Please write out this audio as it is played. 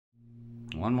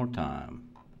One more time.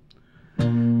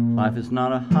 Life is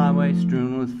not a highway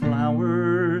strewn with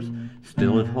flowers,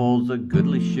 still it holds a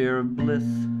goodly share of bliss.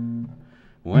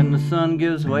 When the sun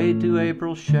gives way to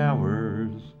April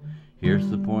showers, here's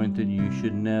the point that you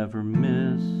should never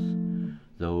miss.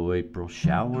 Though April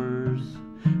showers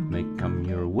may come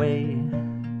your way,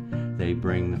 they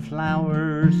bring the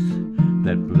flowers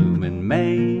that bloom in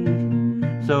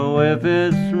May. So if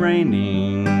it's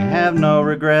raining, have no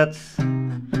regrets.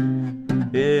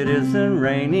 It isn't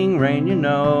raining rain, you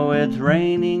know, it's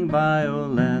raining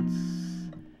violets.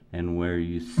 And where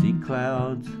you see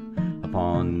clouds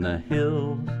upon the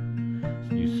hills,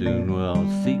 you soon will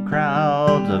see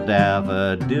crowds of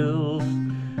daffodils.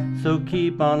 So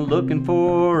keep on looking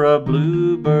for a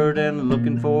bluebird and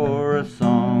looking for a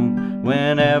song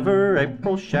whenever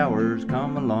April showers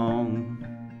come along.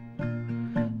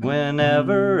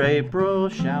 Whenever April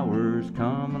showers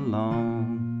come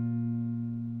along.